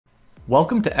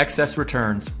Welcome to Excess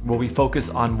Returns, where we focus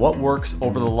on what works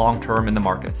over the long term in the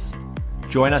markets.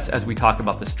 Join us as we talk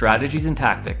about the strategies and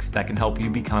tactics that can help you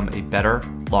become a better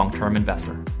long-term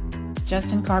investor.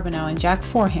 Justin Carbonell and Jack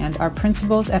Forehand are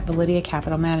principals at Validia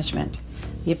Capital Management.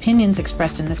 The opinions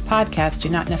expressed in this podcast do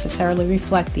not necessarily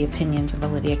reflect the opinions of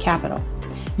Validia Capital.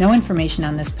 No information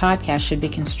on this podcast should be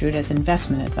construed as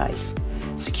investment advice.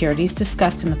 Securities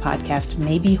discussed in the podcast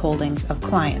may be holdings of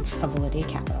clients of Validia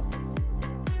Capital.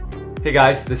 Hey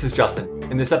guys, this is Justin.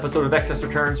 In this episode of Excess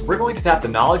Returns, we're going to tap the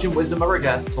knowledge and wisdom of our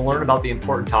guests to learn about the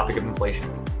important topic of inflation.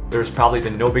 There's probably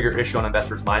been no bigger issue on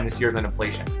investors' mind this year than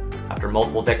inflation. After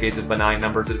multiple decades of benign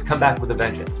numbers, it has come back with a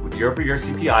vengeance, with year-over-year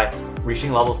CPI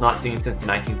reaching levels not seen since the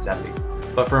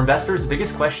 1970s. But for investors, the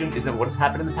biggest question isn't what has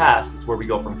happened in the past, it's where we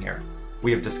go from here.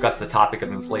 We have discussed the topic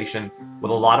of inflation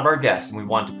with a lot of our guests, and we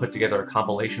wanted to put together a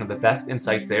compilation of the best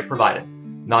insights they have provided,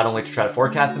 not only to try to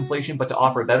forecast inflation, but to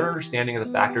offer a better understanding of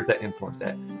the factors that influence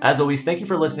it. As always, thank you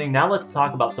for listening. Now let's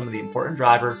talk about some of the important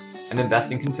drivers and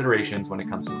investing considerations when it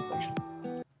comes to inflation.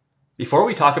 Before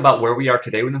we talk about where we are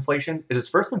today with inflation, it is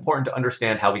first important to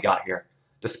understand how we got here.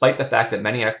 Despite the fact that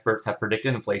many experts have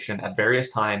predicted inflation at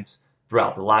various times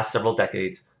throughout the last several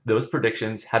decades, those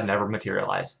predictions have never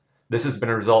materialized. This has been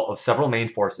a result of several main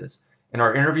forces. In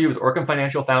our interview with Orcam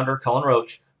Financial founder Cullen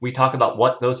Roach, we talk about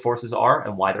what those forces are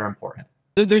and why they're important.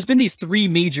 There's been these three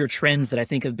major trends that I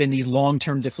think have been these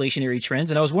long-term deflationary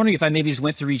trends. And I was wondering if I maybe just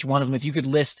went through each one of them, if you could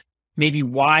list maybe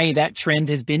why that trend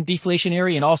has been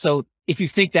deflationary, and also if you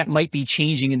think that might be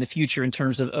changing in the future in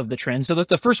terms of the trend. So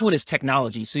the first one is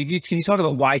technology. So can you talk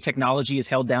about why technology has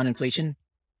held down inflation?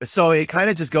 So it kind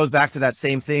of just goes back to that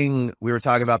same thing we were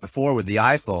talking about before with the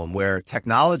iPhone, where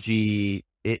technology,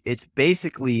 it's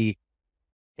basically,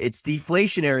 it's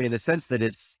deflationary in the sense that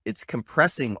it's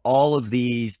compressing all of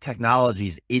these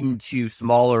technologies into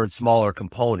smaller and smaller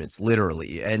components,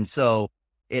 literally. And so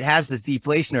it has this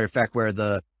deflationary effect where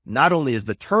not only is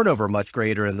the turnover much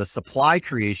greater and the supply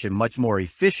creation much more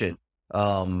efficient,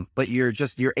 but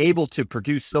you're able to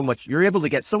produce so much, you're able to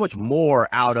get so much more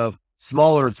out of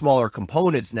smaller and smaller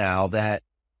components now that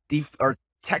our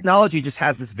technology just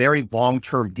has this very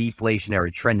long-term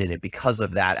deflationary trend in it because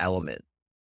of that element.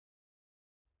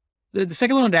 The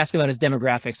second one I wanted to ask about is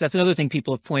demographics. That's another thing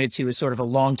people have pointed to as sort of a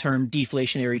long-term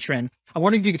deflationary trend. I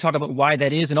wonder if you could talk about why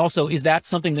that is, and also, is that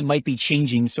something that might be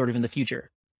changing sort of in the future?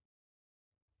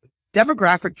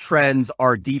 Demographic trends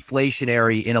are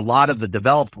deflationary in a lot of the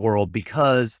developed world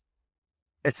because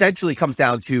essentially comes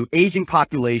down to aging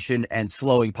population and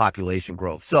slowing population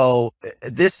growth. So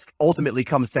this ultimately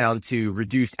comes down to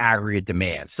reduced aggregate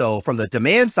demand. So from the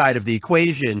demand side of the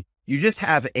equation, you just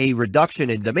have a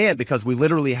reduction in demand because we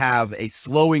literally have a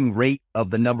slowing rate of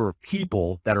the number of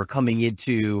people that are coming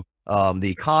into the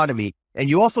economy. And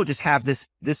you also just have this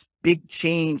big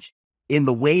change in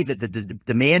the way that the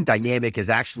demand dynamic is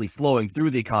actually flowing through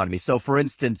the economy. So for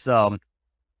instance,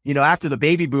 after the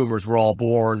baby boomers were all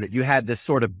born, you had this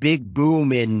sort of big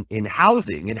boom in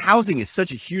housing, and housing is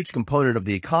such a huge component of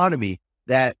the economy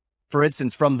that, for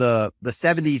instance, from the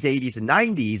 70s, 80s, and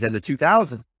 90s and the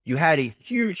 2000s, you had a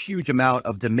huge amount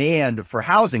of demand for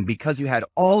housing because you had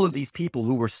all of these people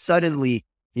who were suddenly,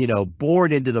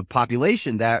 born into the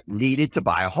population that needed to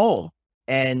buy a home.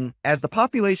 And as the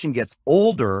population gets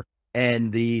older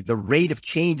and the rate of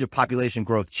change of population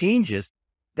growth changes,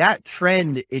 that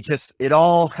trend, it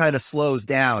all kind of slows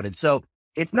down. And so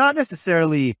it's not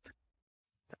necessarily,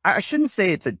 I shouldn't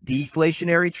say it's a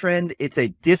deflationary trend. It's a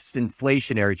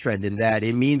disinflationary trend in that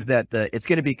it means that it's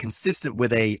going to be consistent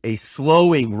with a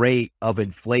slowing rate of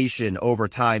inflation over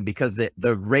time because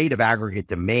the rate of aggregate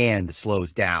demand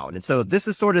slows down. And so this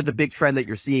is sort of the big trend that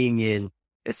you're seeing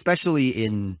especially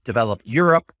in developed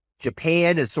Europe.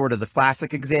 Japan is sort of the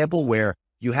classic example where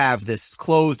you have this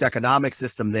closed economic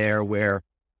system there where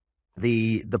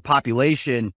the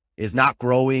population is not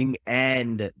growing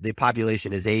and the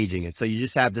population is aging. And so you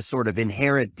just have this sort of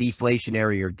inherent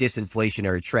deflationary or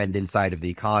disinflationary trend inside of the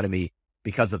economy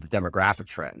because of the demographic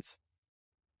trends.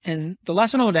 And the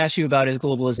last one I would ask you about is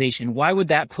globalization. Why would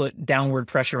that put downward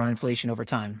pressure on inflation over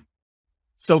time?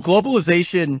 So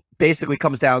globalization basically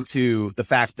comes down to the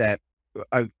fact that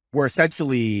we're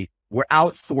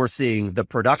outsourcing the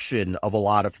production of a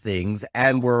lot of things,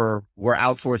 and we're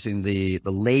outsourcing the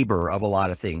labor of a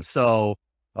lot of things. So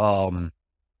the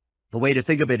way to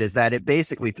think of it is that it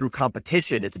basically, through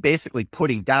competition, it's basically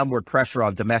putting downward pressure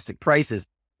on domestic prices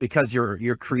because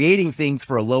you're creating things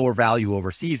for a lower value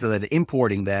overseas and then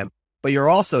importing them. But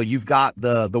you've got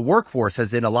the workforce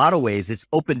has, in a lot of ways, it's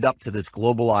opened up to this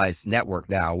globalized network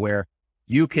now where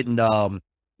you can,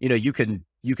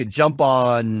 you can jump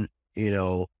on,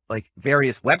 like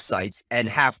various websites and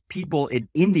have people in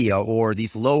India or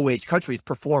these low wage countries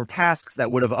perform tasks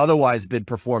that would have otherwise been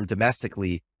performed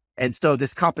domestically. And so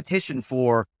this competition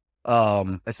for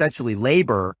essentially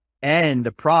labor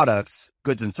and products,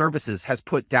 goods and services has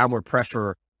put downward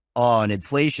pressure on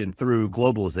inflation through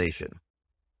globalization.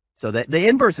 So that the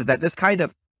inverse is that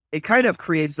it kind of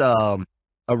creates a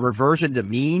reversion to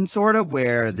mean, sort of,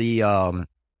 where the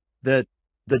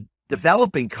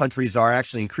developing countries are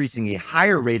actually increasing a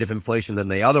higher rate of inflation than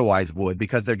they otherwise would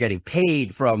because they're getting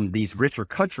paid from these richer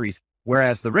countries,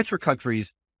 whereas the richer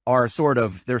countries are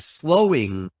they're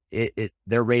slowing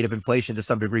their rate of inflation to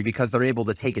some degree because they're able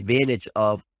to take advantage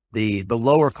of the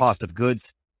lower cost of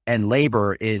goods and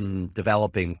labor in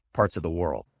developing parts of the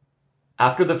world.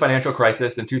 After the financial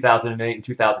crisis in 2008 and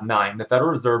 2009, the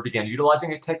Federal Reserve began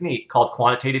utilizing a technique called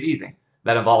quantitative easing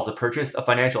that involves the purchase of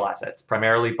financial assets,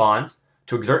 primarily bonds,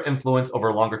 to exert influence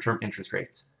over longer-term interest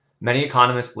rates. Many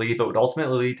economists believe it would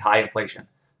ultimately lead to high inflation,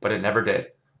 but it never did.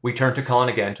 We turn to Cullen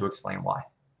again to explain why.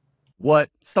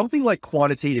 What something like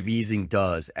quantitative easing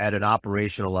does at an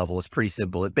operational level is pretty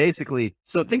simple. It basically,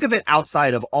 so think of it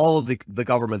outside of all of the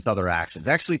government's other actions.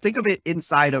 Actually, think of it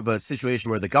inside of a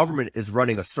situation where the government is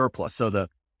running a surplus. So the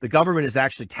government is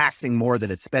actually taxing more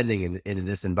than it's spending in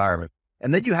this environment.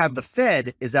 And then you have the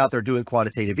Fed is out there doing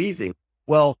quantitative easing.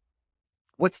 Well,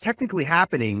 what's technically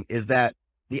happening is that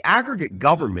the aggregate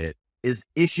government is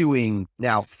issuing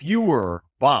now fewer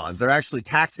bonds. They're actually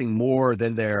taxing more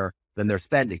than they're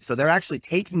spending. So they're actually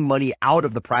taking money out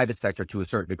of the private sector to a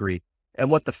certain degree.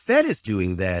 And what the Fed is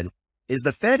doing then is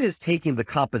the Fed is taking the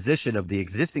composition of the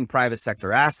existing private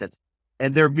sector assets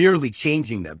and they're merely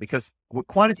changing them, because what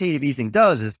quantitative easing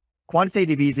does is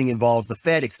quantitative easing involves the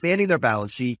Fed expanding their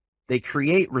balance sheet. They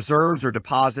create reserves or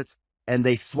deposits and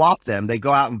they swap them. They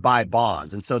go out and buy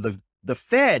bonds. And so the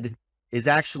Fed is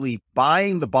actually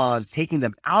buying the bonds, taking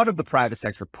them out of the private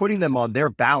sector, putting them on their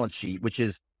balance sheet, which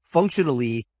is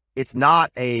functionally, it's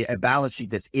not a balance sheet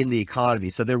that's in the economy.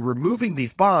 So they're removing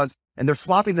these bonds and they're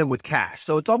swapping them with cash.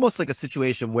 So it's almost like a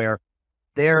situation where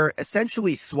they're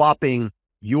essentially swapping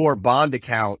your bond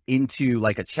account into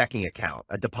like a checking account,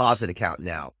 a deposit account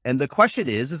now. And the question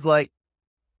is like,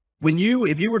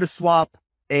 if you were to swap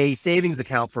a savings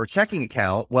account for a checking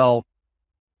account, well,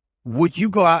 would you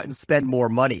go out and spend more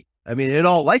money? I mean, in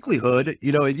all likelihood,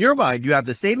 in your mind, you have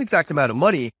the same exact amount of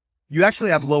money. You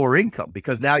actually have lower income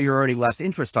because now you're earning less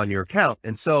interest on your account.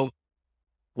 And so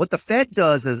what the Fed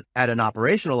does at an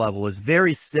operational level is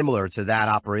very similar to that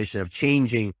operation of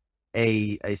changing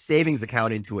a savings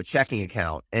account into a checking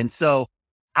account. And so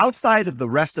outside of the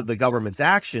rest of the government's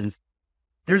actions,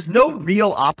 there's no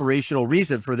real operational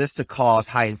reason for this to cause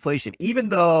high inflation, even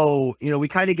though, we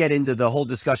kind of get into the whole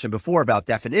discussion before about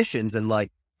definitions and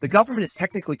like the government is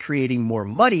technically creating more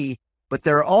money, but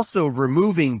they're also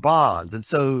removing bonds. And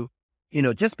so,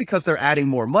 just because they're adding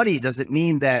more money, does it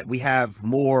mean that we have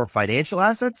more financial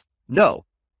assets? No.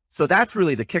 So that's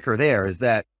really the kicker there, is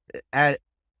that at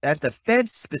the Fed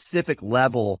specific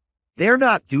level, they're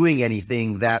not doing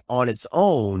anything that on its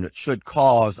own should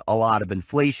cause a lot of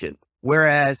inflation.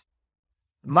 Whereas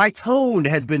my tone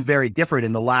has been very different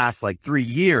in the last 3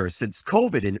 years since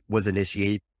COVID was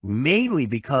initiated, mainly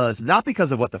not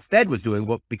because of what the Fed was doing,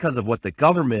 but because of what the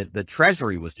government, the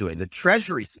Treasury was doing. The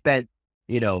Treasury spent,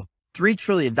 $3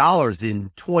 trillion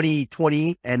in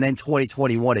 2020 and then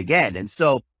 2021 again. And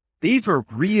so these are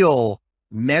real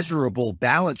measurable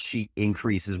balance sheet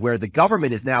increases where the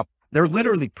government is now, they're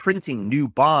literally printing new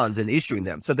bonds and issuing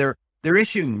them. So they're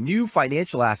issuing new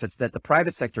financial assets that the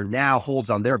private sector now holds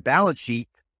on their balance sheet.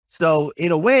 So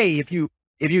in a way, if you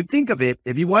think of it,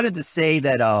 if you wanted to say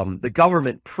that the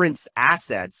government prints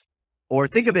assets, or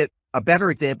think of it, a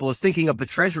better example is thinking of the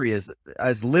Treasury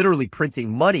as literally printing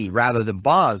money rather than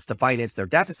bonds to finance their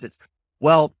deficits.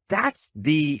 Well, that's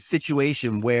the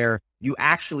situation where you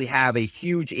actually have a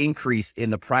huge increase in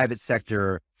the private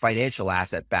sector financial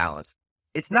asset balance.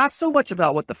 It's not so much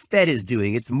about what the Fed is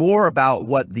doing. It's more about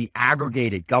what the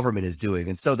aggregated government is doing.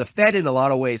 And so the Fed, in a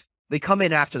lot of ways, they come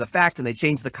in after the fact and they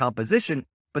change the composition,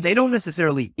 but they don't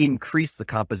necessarily increase the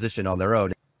composition on their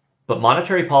own. But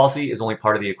monetary policy is only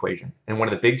part of the equation. And one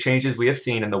of the big changes we have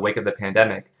seen in the wake of the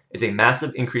pandemic is a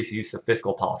massive increased use of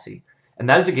fiscal policy. And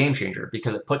that is a game changer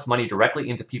because it puts money directly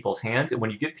into people's hands. And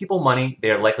when you give people money,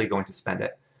 they are likely going to spend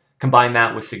it. Combine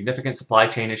that with significant supply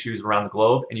chain issues around the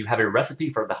globe, and you have a recipe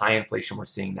for the high inflation we're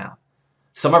seeing now.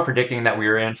 Some are predicting that we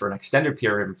are in for an extended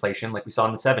period of inflation like we saw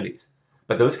in the 70s,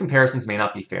 but those comparisons may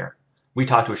not be fair. We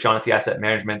talked to O'Shaughnessy Asset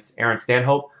Management's Aaron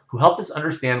Stanhope, who helped us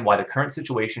understand why the current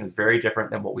situation is very different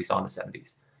than what we saw in the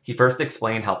 70s. He first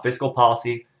explained how fiscal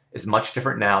policy is much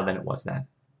different now than it was then.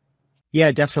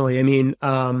 Yeah, definitely. I mean,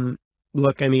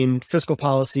 look, I mean, fiscal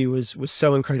policy was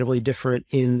so incredibly different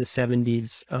in the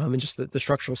 70s, and just the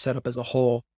structural setup as a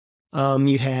whole.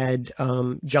 You had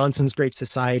Johnson's Great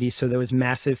Society, so there was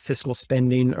massive fiscal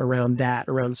spending around that,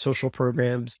 around social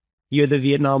programs. You had the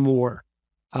Vietnam War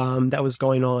that was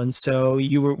going on, so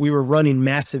we were running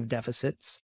massive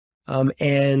deficits,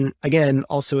 and again,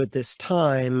 also at this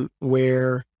time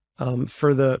where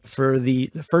for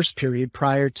the first period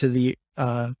prior to the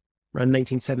around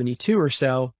 1972 or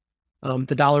so,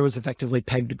 the dollar was effectively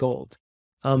pegged to gold.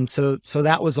 So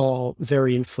that was all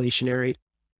very inflationary.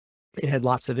 It had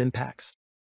lots of impacts.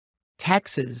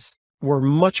 Taxes were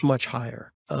much, much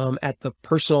higher at the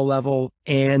personal level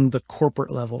and the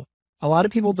corporate level. A lot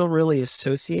of people don't really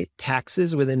associate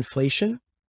taxes with inflation,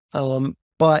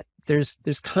 but there's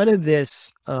kind of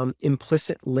this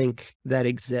implicit link that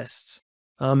exists,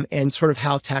 and sort of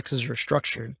how taxes are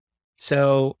structured.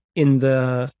 So in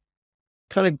the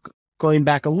kind of going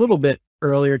back a little bit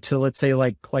earlier to, let's say,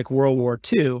 like World War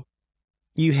II,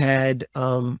 you had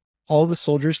all the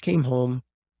soldiers came home,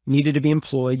 needed to be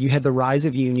employed. You had the rise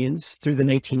of unions through the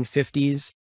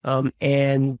 1950s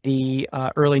and the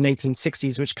early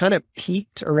 1960s, which kind of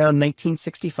peaked around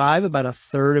 1965. About a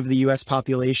third of the U.S.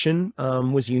 population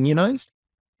was unionized.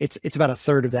 It's about a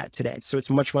third of that today, so it's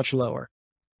much, much lower.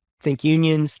 Think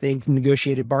unions, think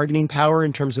negotiated bargaining power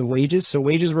in terms of wages. So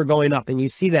wages were going up, and you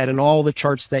see that in all the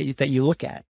charts that you look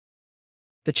at.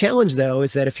 The challenge, though,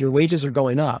 is that if your wages are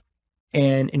going up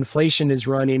and inflation is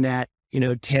running at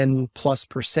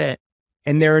 10+%,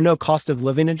 and there are no cost of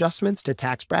living adjustments to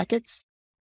tax brackets,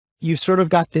 you've sort of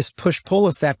got this push-pull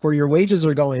effect where your wages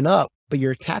are going up, but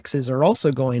your taxes are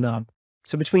also going up.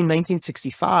 So between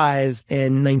 1965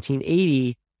 and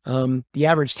 1980, the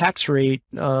average tax rate,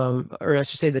 or I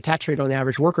should say the tax rate on the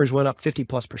average workers went up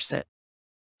 50+%.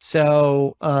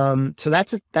 So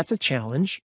that's a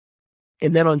challenge.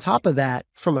 And then on top of that,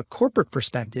 from a corporate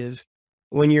perspective,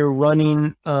 when you're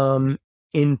running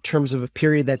in terms of a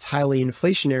period that's highly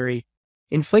inflationary,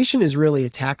 inflation is really a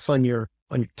tax on your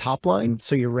top line,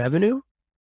 so your revenue,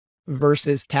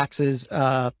 versus taxes,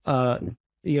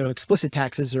 explicit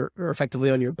taxes are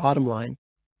effectively on your bottom line.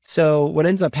 So what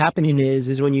ends up happening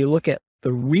is when you look at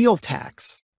the real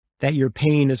tax that you're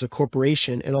paying as a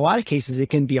corporation, in a lot of cases,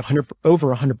 it can be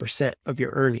over 100% of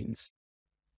your earnings.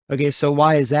 Okay, so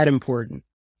why is that important?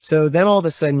 So then all of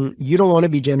a sudden, you don't want to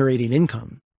be generating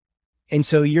income. And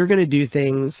so you're going to do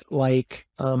things like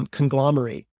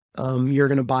conglomerate. You're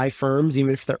going to buy firms,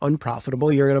 even if they're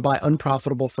unprofitable. You're going to buy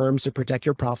unprofitable firms to protect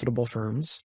your profitable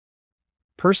firms.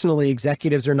 Personally,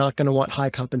 executives are not going to want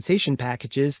high compensation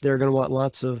packages. They're going to want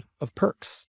lots of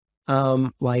perks,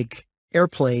 like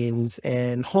airplanes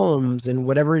and homes and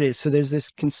whatever it is. So there's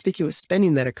this conspicuous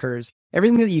spending that occurs.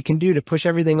 Everything that you can do to push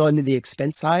everything onto the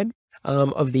expense side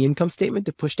of the income statement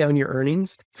to push down your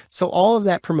earnings. So all of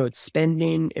that promotes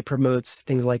spending. It promotes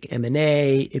things like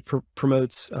M&A. It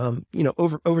promotes,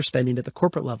 overspending at the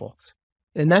corporate level.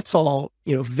 And that's all,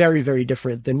 very, very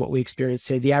different than what we experienced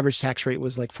today. The average tax rate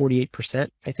was like 48%,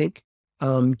 I think,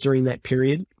 during that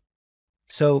period.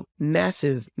 So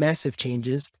massive, massive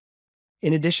changes.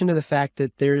 In addition to the fact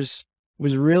that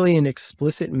was really an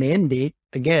explicit mandate,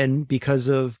 again, because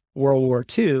of World War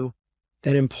II,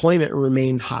 that employment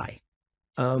remained high.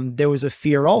 There was a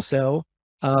fear also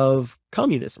of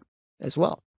communism as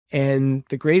well. And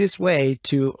the greatest way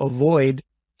to avoid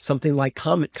something like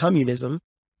communism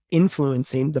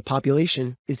influencing the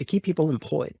population is to keep people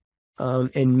employed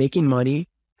and making money,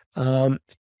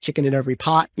 chicken in every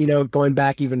pot, going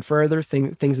back even further,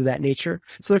 things of that nature.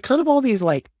 So there are kind of all these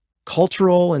like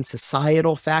cultural and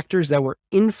societal factors that were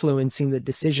influencing the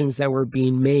decisions that were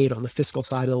being made on the fiscal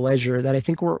side of the ledger that I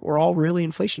think were all really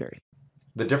inflationary.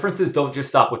 The differences don't just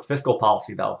stop with fiscal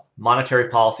policy, though. Monetary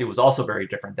policy was also very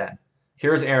different then.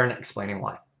 Here's Aaron explaining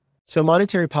why. So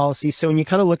monetary policy, so when you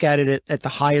kind of look at it at the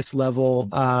highest level,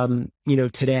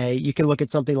 today, you can look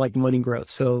at something like money growth,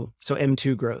 so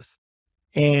M2 growth.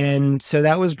 And so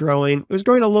that was growing. It was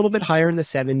growing a little bit higher in the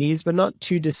 70s, but not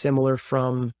too dissimilar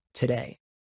from today.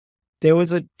 There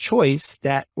was a choice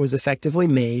that was effectively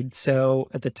made. So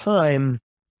at the time,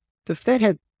 the Fed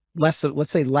had less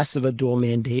of a dual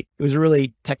mandate. It was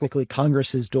really technically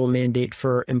Congress's dual mandate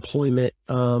for employment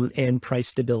and price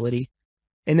stability.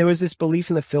 And there was this belief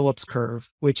in the Phillips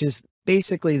curve, which is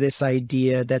basically this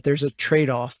idea that there's a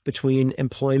trade-off between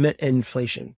employment and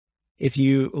inflation. If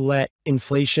you let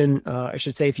inflation,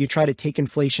 if you try to take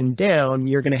inflation down,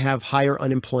 you're going to have higher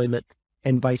unemployment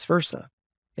and vice versa.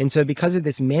 And so because of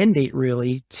this mandate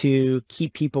really to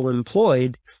keep people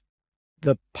employed,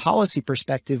 the policy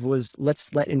perspective was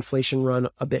let's let inflation run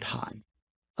a bit high.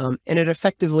 And it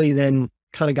effectively then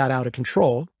kind of got out of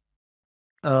control.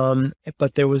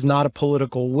 But there was not a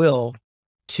political will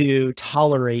to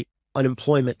tolerate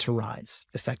unemployment to rise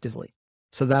effectively.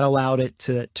 So that allowed it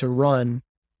to run.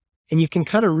 And you can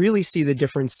kind of really see the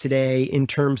difference today in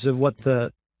terms of what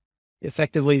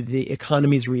effectively the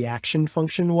economy's reaction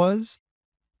function was,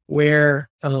 where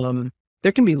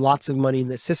there can be lots of money in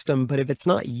the system, but if it's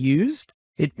not used,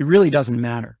 it really doesn't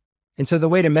matter. And so the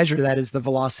way to measure that is the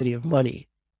velocity of money,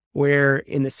 where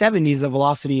in the 70s, the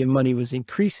velocity of money was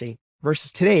increasing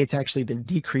versus today, it's actually been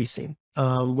decreasing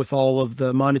with all of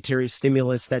the monetary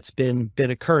stimulus that's been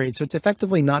occurring. So it's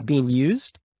effectively not being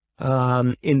used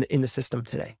in the system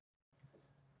today.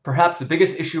 Perhaps the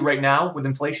biggest issue right now with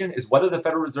inflation is whether the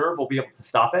Federal Reserve will be able to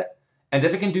stop it, and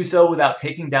if it can do so without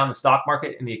taking down the stock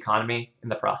market and the economy in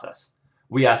the process.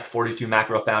 We asked 42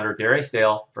 Macro founder Darius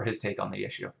Dale for his take on the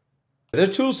issue. Their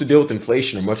tools to deal with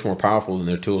inflation are much more powerful than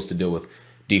their tools to deal with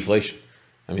deflation.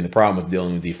 I mean, the problem with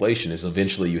dealing with deflation is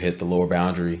eventually you hit the lower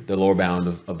bound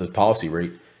of the policy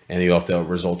rate, and you have to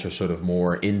result to sort of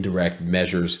more indirect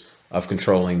measures of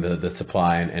controlling the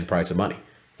supply and price of money,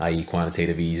 i.e.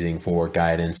 quantitative easing, forward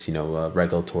guidance,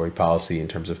 regulatory policy in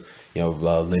terms of,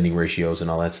 lending ratios and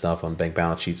all that stuff on bank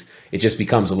balance sheets. It just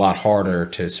becomes a lot harder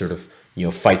to sort of,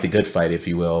 fight the good fight, if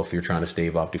you will, if you're trying to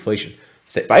stave off deflation.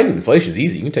 Fighting inflation is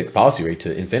easy. You can take the policy rate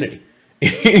to infinity.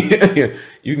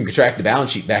 You can contract the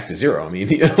balance sheet back to zero. I mean,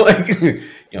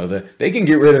 they can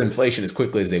get rid of inflation as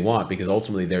quickly as they want because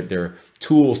ultimately their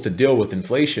tools to deal with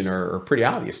inflation are pretty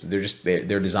obvious.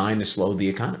 They're designed to slow the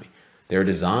economy. They're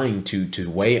designed to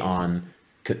weigh on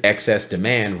excess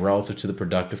demand relative to the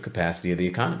productive capacity of the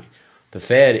economy. The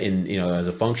Fed, as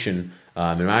a function,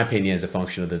 in my opinion, as a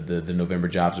function of the November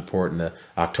jobs report and the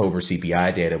October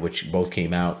CPI data, which both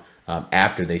came out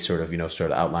after they sort of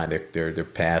outlined their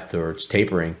path towards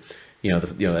tapering,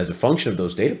 as a function of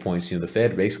those data points, the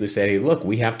Fed basically said, hey, look,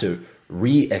 we have to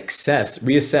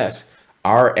reassess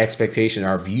our expectation,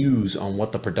 our views on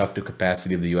what the productive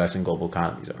capacity of the U.S. and global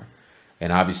economies are.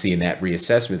 And obviously in that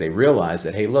reassessment, they realized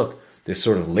that, hey, look, this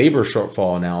sort of labor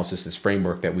shortfall analysis, this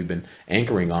framework that we've been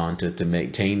anchoring on to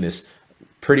maintain this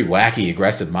pretty wacky,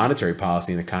 aggressive monetary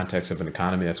policy in the context of an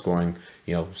economy that's growing,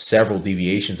 several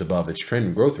deviations above its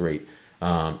trend growth rate.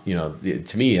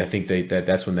 To me, I think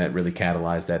that's when that really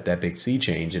catalyzed that big sea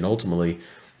change. And ultimately,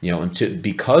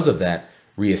 because of that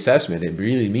reassessment, it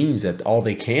really means that all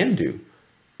they can do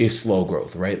is slow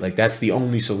growth, right? Like that's the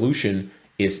only solution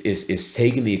is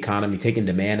taking the economy, taking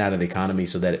demand out of the economy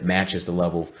so that it matches the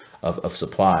level of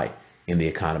supply in the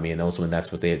economy. And ultimately,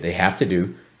 that's what they have to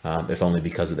do, if only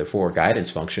because of their forward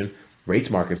guidance function.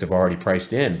 Rates markets have already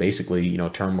priced in basically,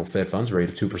 terminal Fed funds rate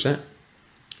of 2%,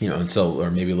 and so,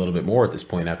 or maybe a little bit more at this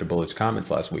point after Bullitt's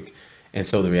comments last week. And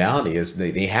so the reality is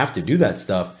they have to do that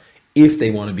stuff if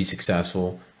they want to be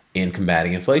successful in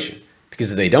combating inflation.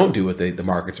 Because if they don't do what the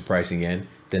markets are pricing in,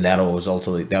 then that'll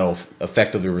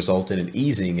effectively result in an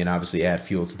easing and obviously add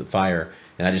fuel to the fire.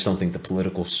 And I just don't think the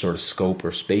political sort of scope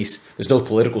or space, there's no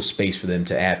political space for them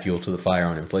to add fuel to the fire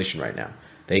on inflation right now.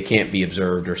 They can't be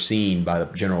observed or seen by the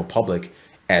general public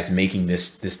as making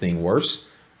this thing worse.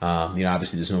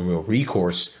 Obviously there's no real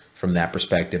recourse from that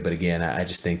perspective. But again, I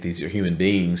just think these are human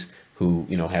beings who,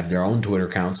 have their own Twitter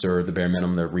accounts, or at the bare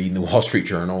minimum, they're reading the Wall Street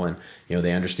Journal, and,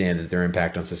 they understand that their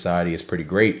impact on society is pretty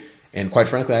great. And quite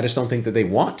frankly, I just don't think that they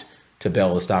want to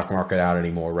bail the stock market out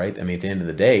anymore, right? I mean, at the end of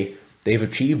the day, they've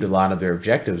achieved a lot of their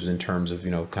objectives in terms of,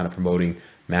 kind of promoting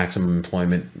maximum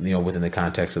employment, within the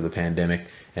context of the pandemic.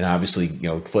 And obviously,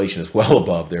 inflation is well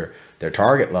above their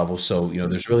target level. So,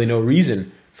 there's really no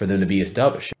reason for them to be as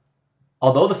dovish.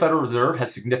 Although the Federal Reserve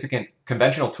has significant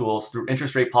conventional tools through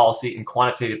interest rate policy and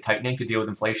quantitative tightening to deal with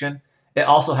inflation, it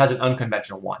also has an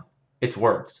unconventional one: its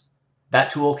words.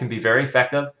 That tool can be very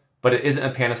effective, but it isn't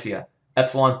a panacea.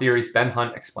 Epsilon Theory's Ben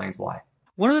Hunt explains why.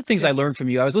 One of the things I learned from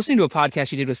you, I was listening to a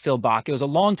podcast you did with Phil Bach. It was a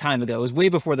long time ago. It was way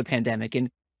before the pandemic. And,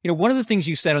 one of the things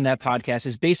you said on that podcast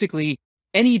is basically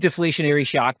any deflationary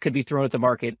shock could be thrown at the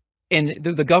market, and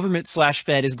the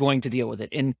government/Fed is going to deal with it.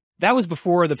 And that was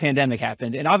before the pandemic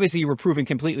happened. And obviously you were proven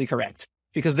completely correct,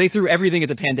 because they threw everything at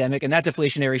the pandemic, and that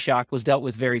deflationary shock was dealt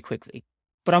with very quickly.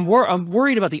 But I'm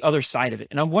worried about the other side of it.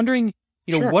 And I'm wondering,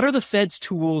 Sure. What are the Fed's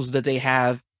tools that they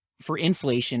have for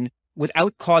inflation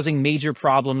without causing major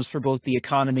problems for both the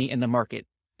economy and the market?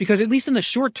 Because at least in the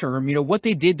short term, what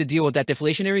they did to deal with that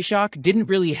deflationary shock didn't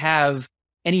really have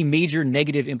any major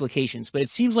negative implications. But it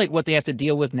seems like what they have to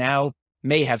deal with now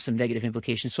may have some negative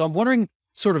implications. So I'm wondering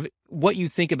sort of what you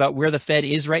think about where the Fed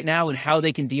is right now and how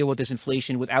they can deal with this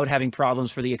inflation without having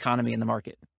problems for the economy and the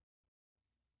market.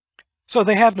 So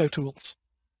they have no tools,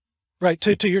 right?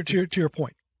 To your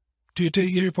point. to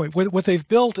your point, what they've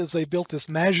built is they built this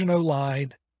Maginot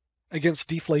line against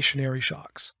deflationary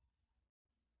shocks.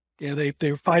 Yeah,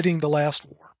 they're fighting the last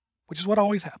war, which is what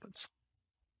always happens.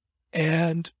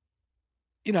 And,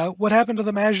 what happened to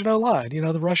the Maginot Line?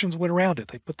 The Russians went around it.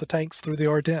 They put the tanks through the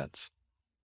Ardennes.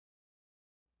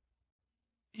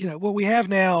 What we have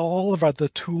now, all of the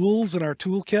tools in our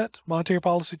toolkit, monetary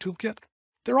policy toolkit,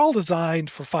 they're all designed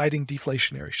for fighting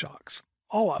deflationary shocks.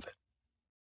 All of it.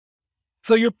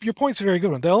 So your point's a very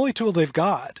good one. The only tool they've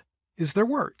got is their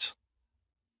words.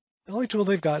 The only tool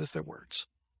they've got is their words.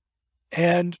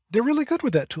 And they're really good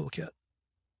with that toolkit.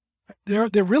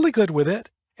 They're really good with it,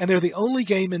 and they're the only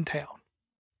game in town.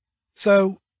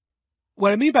 So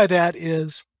what I mean by that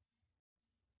is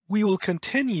we will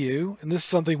continue, and this is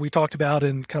something we talked about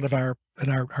in kind of our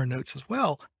notes as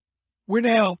well.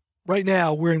 Right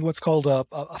now, we're in what's called a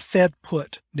Fed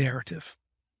put narrative.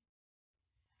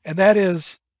 And that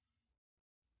is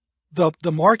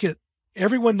the market,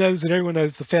 everyone knows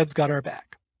the Fed's got our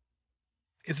back.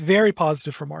 It's very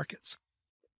positive for markets.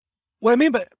 What I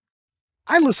mean by,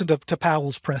 I listened to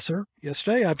Powell's presser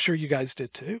yesterday. I'm sure you guys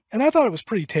did too. And I thought it was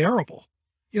pretty terrible.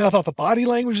 I thought the body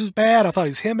language was bad. I thought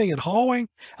he was hemming and hawing.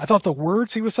 I thought the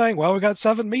words he was saying, well, we got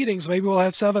 7 meetings. Maybe we'll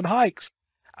have 7 hikes.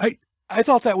 I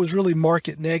thought that was really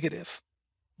market negative.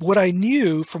 What I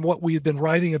knew from what we had been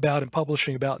writing about and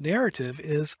publishing about narrative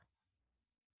is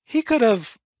he could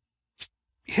have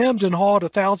hemmed and hawed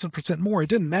 1,000% more. It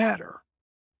didn't matter.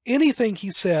 Anything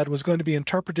he said was going to be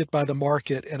interpreted by the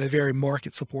market in a very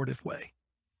market supportive way.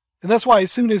 And that's why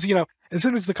as soon as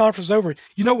the conference is over,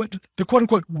 what the quote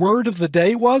unquote word of the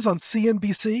day was on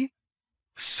CNBC?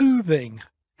 Soothing.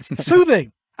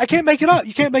 Soothing. I can't make it up.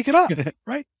 You can't make it up,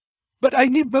 right? But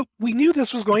we knew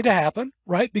this was going to happen,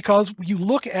 right? Because you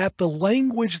look at the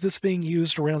language that's being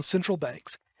used around central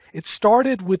banks. It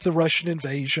started with the Russian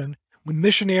invasion when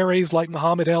missionaries like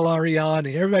Muhammad El-Arian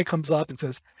and everybody comes up and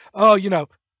says, oh,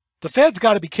 the Fed's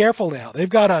got to be careful now. They've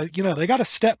got to, they got to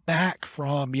step back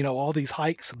from, all these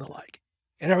hikes and the like.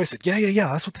 And everybody said,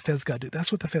 yeah, that's what the Fed's got to do.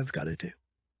 That's what the Fed's got to do.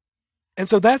 And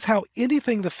so that's how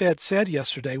anything the Fed said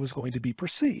yesterday was going to be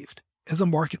perceived as a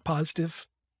market positive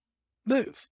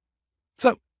move.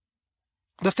 So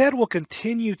the Fed will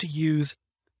continue to use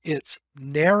its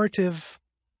narrative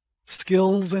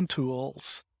skills and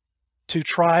tools to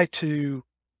try to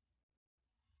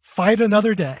fight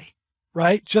another day,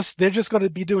 right? They're just going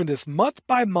to be doing this month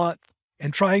by month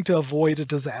and trying to avoid a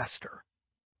disaster.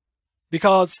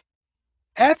 Because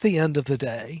at the end of the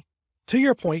day, to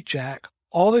your point, Jack,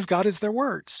 all they've got is their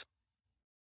words,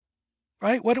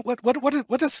 right? What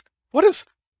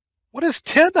does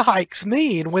 10 hikes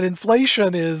mean when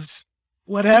inflation is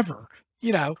whatever,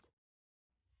 9%?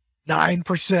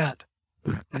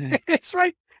 It's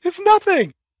right. It's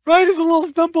nothing, right? It's a little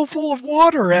thimble full of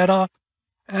water at a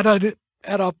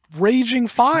raging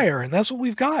fire. And that's what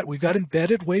we've got. We've got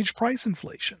embedded wage price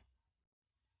inflation.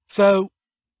 So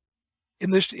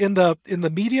in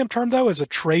the medium term though, as a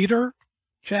trader,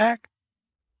 Jack,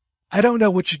 I don't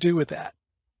know what you do with that.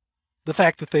 The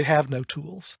fact that they have no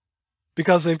tools.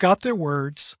 Because they've got their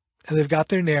words and they've got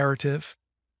their narrative,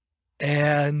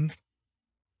 and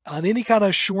on any kind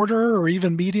of shorter or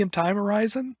even medium time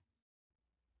horizon,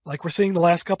 like we're seeing the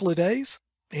last couple of days,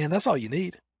 man, that's all you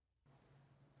need.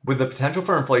 With the potential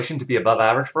for inflation to be above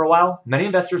average for a while, many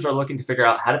investors are looking to figure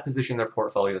out how to position their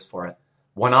portfolios for it.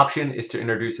 One option is to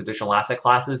introduce additional asset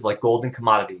classes like gold and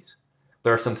commodities.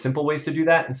 There are some simple ways to do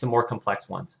that and some more complex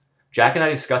ones. Jack and I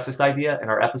discussed this idea in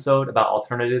our episode about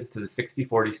alternatives to the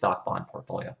 60-40 stock bond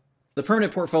portfolio. The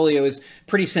permanent portfolio is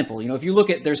pretty simple. If you look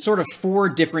at, there's sort of 4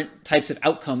 different types of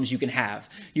outcomes you can have.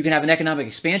 You can have an economic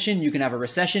expansion, you can have a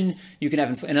recession, you can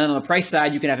have, and on the price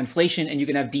side, you can have inflation and you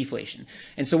can have deflation.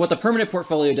 And so what the permanent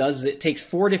portfolio does is it takes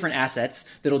 4 different assets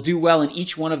that'll do well in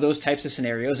each one of those types of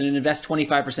scenarios, and it invests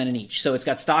 25% in each. So it's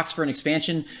got stocks for an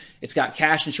expansion, it's got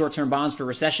cash and short-term bonds for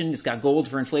recession, it's got gold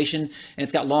for inflation, and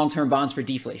it's got long-term bonds for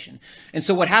deflation. And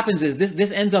so what happens is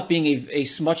this ends up being a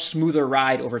much smoother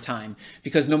ride over time,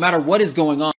 because no matter what is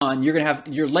going on,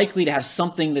 you're likely to have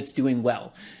something that's doing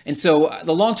well. And so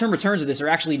the long-term returns of this are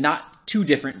actually not too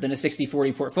different than a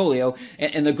 60-40 portfolio.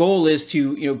 And the goal is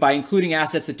to, by including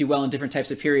assets that do well in different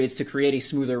types of periods, to create a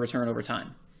smoother return over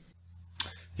time.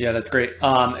 Yeah, that's great.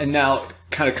 And now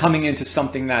kind of coming into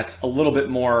something that's a little bit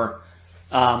more,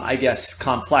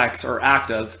 complex or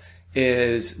active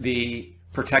is the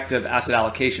protective asset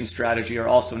allocation strategy, or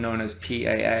also known as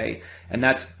PAA. And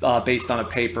that's based on a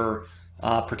paper,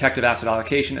 Protective Asset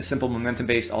Allocation, a simple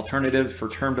momentum-based alternative for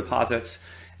term deposits.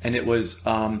 And it was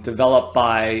developed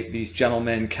by these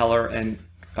gentlemen, Keller and,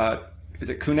 is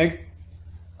it Koenig?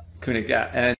 Koenig,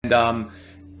 yeah. And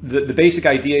the basic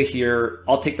idea here,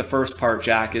 I'll take the first part,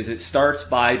 Jack, is it starts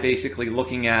by basically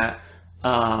looking at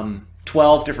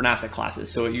 12 different asset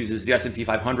classes. So it uses the S&P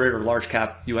 500 or large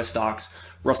cap US stocks,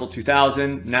 Russell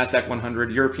 2000, NASDAQ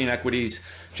 100, European equities,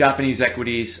 Japanese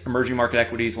equities, emerging market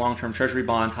equities, long-term treasury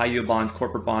bonds, high yield bonds,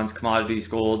 corporate bonds, commodities,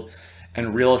 gold,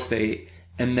 and real estate.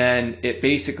 And then it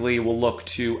basically will look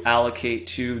to allocate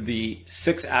to the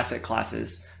 6 asset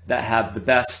classes that have the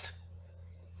best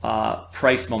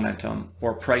price momentum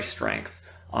or price strength.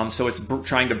 So it's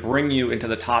trying to bring you into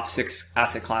the top 6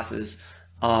 asset classes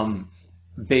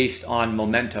based on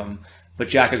momentum. But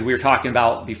Jack, as we were talking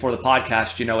about before the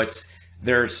podcast,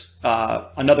 there's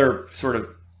another sort of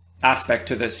aspect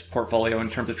to this portfolio in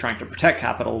terms of trying to protect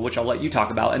capital, which I'll let you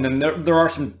talk about. And then there are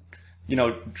some,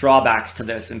 drawbacks to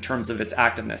this in terms of its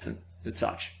activeness and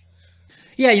such.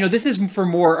 Yeah, this is for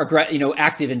more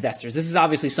active investors. This is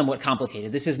obviously somewhat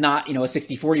complicated. This is not, a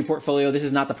 60-40 portfolio. This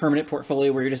is not the permanent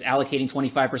portfolio where you're just allocating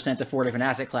 25% to 4 different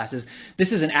asset classes.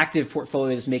 This is an active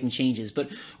portfolio that's making changes.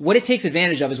 But what it takes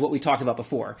advantage of is what we talked about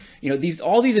before.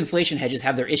 All these inflation hedges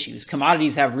have their issues.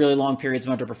 Commodities have really long periods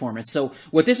of underperformance. So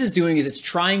what this is doing is it's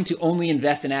trying to only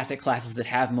invest in asset classes that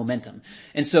have momentum.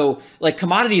 And so like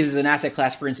commodities is an asset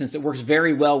class, for instance, that works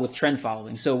very well with trend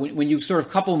following. So when you sort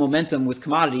of couple momentum with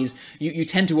commodities, you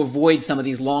tend to avoid some of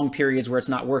these long periods where it's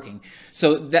not working.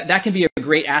 So that can be a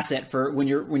great asset for when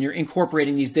you're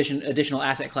incorporating these additional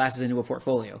asset classes into a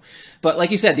portfolio. But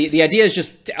like you said, the idea is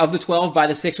just of the 12, buy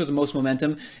the 6 with the most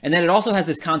momentum. And then it also has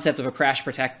this concept of a crash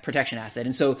protection asset.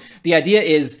 And so the idea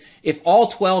is if all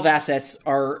 12 assets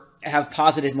have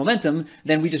positive momentum,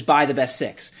 then we just buy the best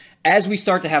 6. As we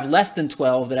start to have less than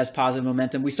 12 that has positive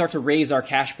momentum, we start to raise our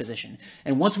cash position.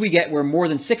 And once we get where more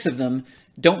than 6 of them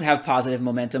don't have positive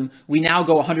momentum, we now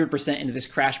go 100% into this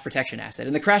crash protection asset.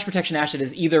 And the crash protection asset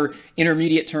is either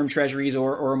intermediate term treasuries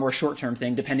or a more short term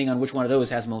thing, depending on which one of those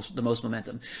has the most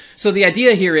momentum. So the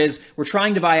idea here is we're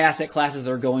trying to buy asset classes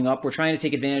that are going up. We're trying to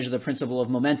take advantage of the principle of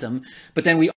momentum, but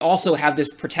then we also have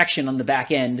this protection on the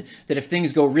back end that if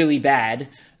things go really bad,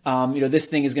 this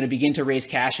thing is going to begin to raise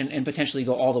cash and potentially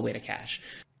go all the way to cash.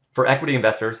 For equity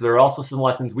investors, there are also some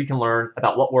lessons we can learn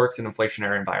about what works in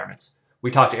inflationary environments. We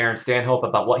talked to Aaron Stanhope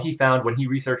about what he found when he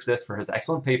researched this for his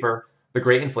excellent paper, The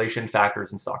Great Inflation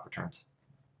Factors in Stock Returns.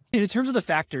 And in terms of the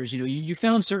factors, you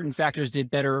found certain factors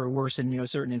did better or worse in,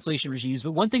 certain inflation regimes.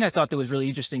 But one thing I thought that was really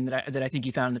interesting that I think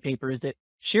you found in the paper is that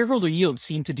shareholder yield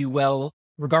seemed to do well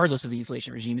regardless of the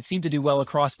inflation regime. It seemed to do well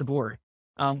across the board.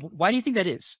 Why do you think that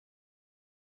is?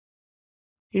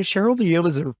 Shareholder yield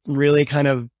is a really kind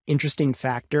of interesting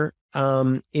factor.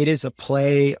 It is a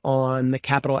play on the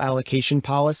capital allocation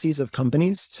policies of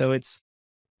companies. So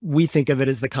we think of it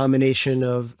as the combination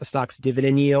of a stock's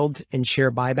dividend yield and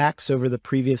share buybacks over the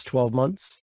previous 12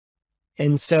 months.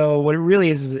 And so what it really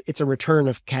is it's a return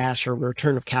of cash or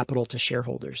return of capital to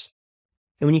shareholders.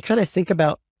 And when you kind of think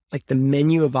about like the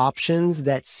menu of options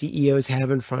that CEOs have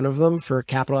in front of them for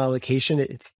capital allocation,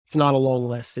 it's not a long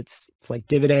list. It's like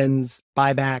dividends,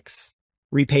 buybacks,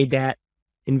 repay debt,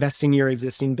 invest in your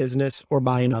existing business, or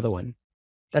buy another one.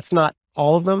 That's not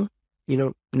all of them.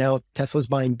 Now Tesla's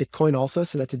buying Bitcoin also,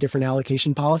 so that's a different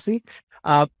allocation policy.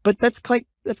 But that's kind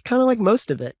of like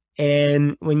most of it.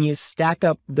 And when you stack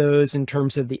up those in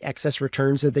terms of the excess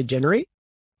returns that they generate,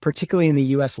 particularly in the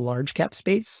US large cap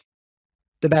space,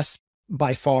 the best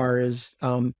by far is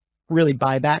really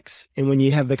buybacks. And when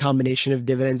you have the combination of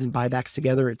dividends and buybacks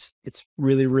together, it's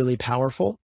really, really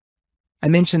powerful. I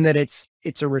mentioned that it's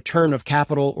a return of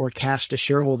capital or cash to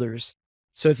shareholders.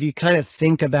 So if you kind of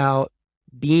think about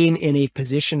being in a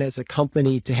position as a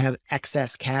company to have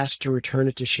excess cash to return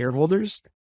it to shareholders,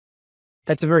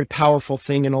 that's a very powerful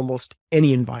thing in almost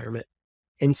any environment.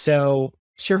 And so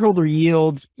shareholder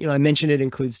yield, I mentioned it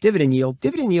includes dividend yield.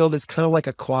 Dividend yield is kind of like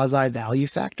a quasi value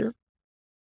factor.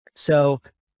 So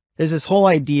there's this whole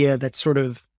idea that sort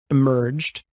of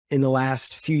emerged in the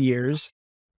last few years.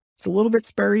 It's a little bit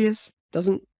spurious,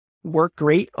 doesn't work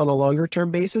great on a longer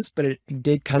term basis, but it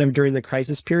did kind of during the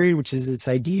crisis period, which is this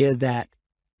idea that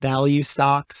value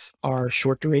stocks are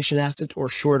short duration assets or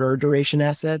shorter duration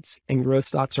assets, and growth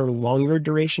stocks are longer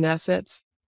duration assets,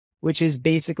 which is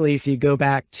basically, if you go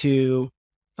back to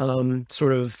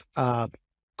corporate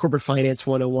finance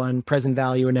 101, present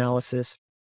value analysis,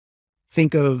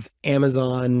 think of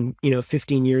Amazon,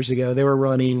 15 years ago, they were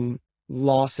running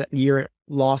loss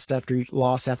after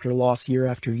loss, year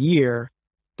after year,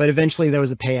 but eventually there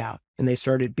was a payout and they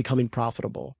started becoming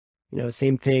profitable.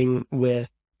 Same thing with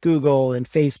Google and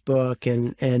Facebook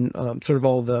and sort of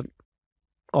all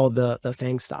the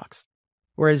FANG stocks.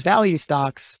 Whereas value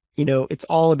stocks, it's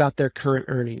all about their current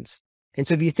earnings. And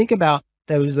so if you think about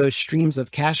those streams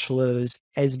of cash flows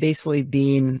as basically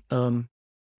being,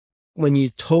 when you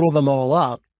total them all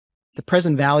up, the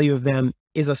present value of them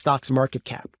is a stock's market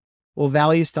cap. Well,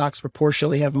 value stocks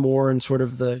proportionally have more in sort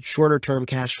of the shorter term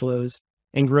cash flows,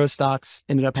 and growth stocks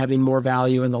ended up having more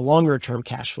value in the longer term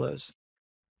cash flows.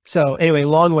 So anyway,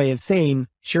 long way of saying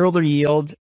shareholder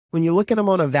yield, when you look at them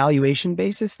on a valuation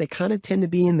basis, they kind of tend to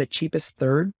be in the cheapest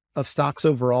third of stocks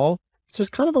overall. So there's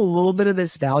kind of a little bit of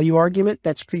this value argument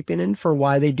that's creeping in for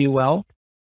why they do well.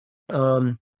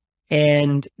 And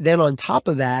then on top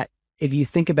of that, if you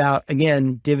think about,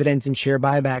 again, dividends and share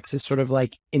buybacks as sort of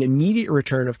like an immediate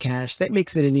return of cash, that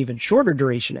makes it an even shorter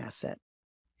duration asset.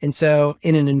 And so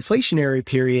in an inflationary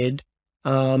period,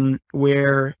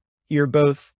 where you're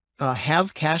both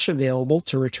have cash available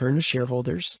to return to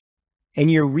shareholders,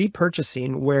 and you're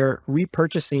repurchasing, where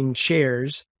repurchasing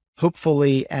shares,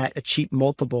 hopefully at a cheap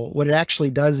multiple, what it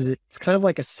actually does is it's kind of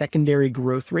like a secondary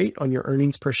growth rate on your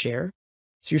earnings per share.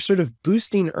 So you're sort of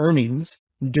boosting earnings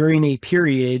during a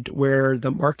period where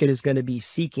the market is going to be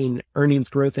seeking earnings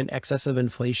growth in excess of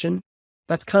inflation.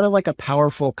 That's kind of like a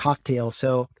powerful cocktail.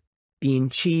 So being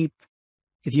cheap,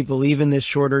 if you believe in this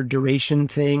shorter duration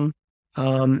thing,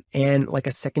 and like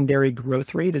a secondary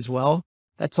growth rate as well,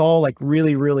 that's all like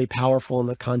really, really powerful in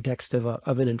the context of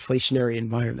an inflationary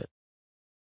environment.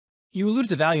 You alluded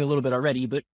to value a little bit already,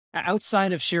 but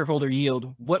outside of shareholder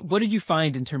yield, what did you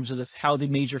find in terms of how the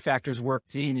major factors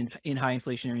worked in high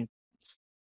inflationary?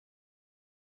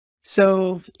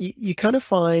 So you kind of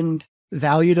find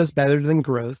value does better than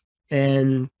growth.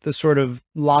 And the sort of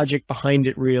logic behind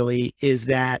it really is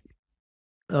that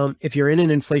if you're in an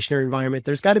inflationary environment,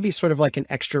 there's got to be sort of like an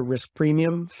extra risk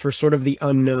premium for sort of the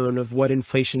unknown of what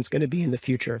inflation is going to be in the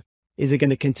future. Is it going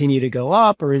to continue to go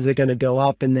up, or is it going to go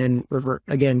up and then revert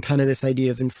again, kind of this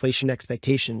idea of inflation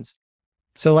expectations.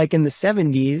 So like in the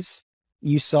 70s,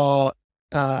 you saw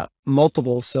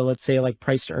multiples. So let's say like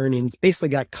price to earnings basically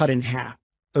got cut in half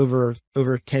over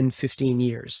 10, 15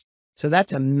 years. So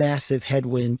that's a massive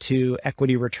headwind to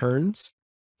equity returns.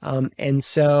 And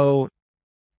so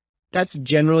that's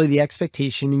generally the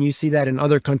expectation. And you see that in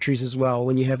other countries as well.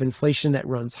 When you have inflation that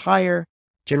runs higher,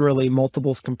 generally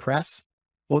multiples compress.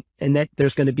 Well, and that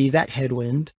there's going to be that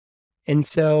headwind. And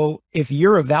so if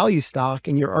you're a value stock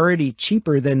and you're already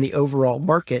cheaper than the overall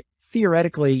market,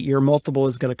 theoretically, your multiple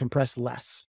is going to compress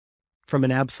less from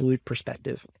an absolute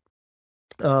perspective.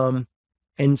 And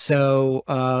so,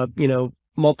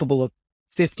 multiple of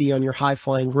 50 on your high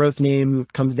flying growth name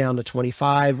comes down to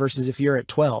 25 versus if you're at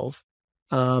 12,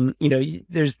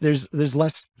 there's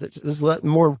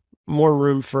more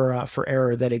room for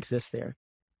error that exists there.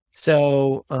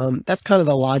 So, that's kind of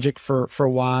the logic for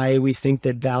why we think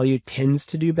that value tends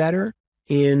to do better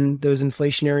in those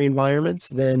inflationary environments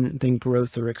than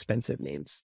growth or expensive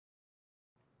names.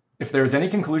 If there is any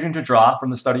conclusion to draw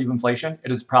from the study of inflation,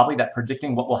 it is probably that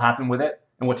predicting what will happen with it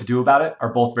and what to do about it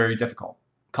are both very difficult.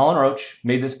 Colin Roach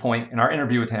made this point in our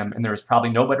interview with him, and there is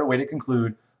probably no better way to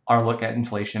conclude our look at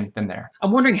inflation than there.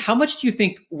 I'm wondering, how much do you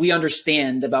think we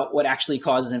understand about what actually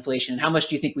causes inflation? And how much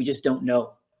do you think we just don't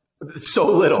know? So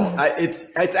little.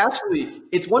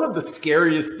 It's one of the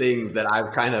scariest things that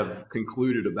I've kind of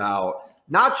concluded about,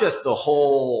 not just the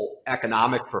whole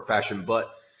economic profession,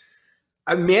 but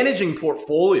managing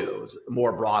portfolios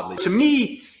more broadly. To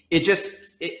me,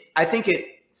 I think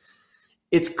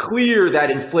it's clear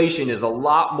that inflation is a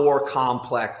lot more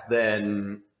complex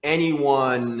than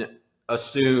anyone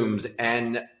assumes.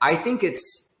 And I think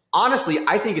it's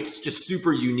just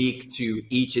super unique to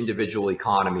each individual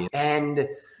economy. And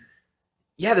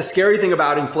yeah, the scary thing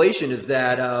about inflation is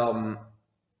that,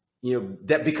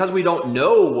 that because we don't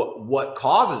know what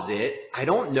causes it, I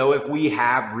don't know if we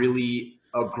have really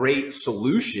a great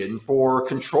solution for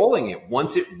controlling it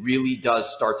once it really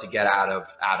does start to get out of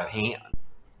hand.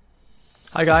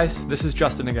 Hi guys, this is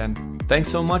Justin again. Thanks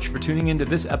so much for tuning into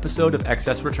this episode of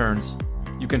Excess Returns.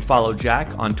 You can follow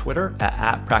Jack on Twitter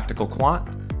at @PracticalQuant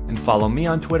and follow me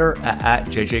on Twitter at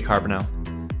JJCarbonneau.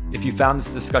 If you found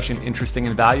this discussion interesting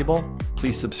and valuable,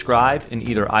 please subscribe in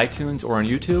either iTunes or on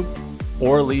YouTube,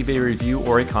 or leave a review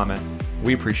or a comment.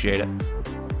 We appreciate it.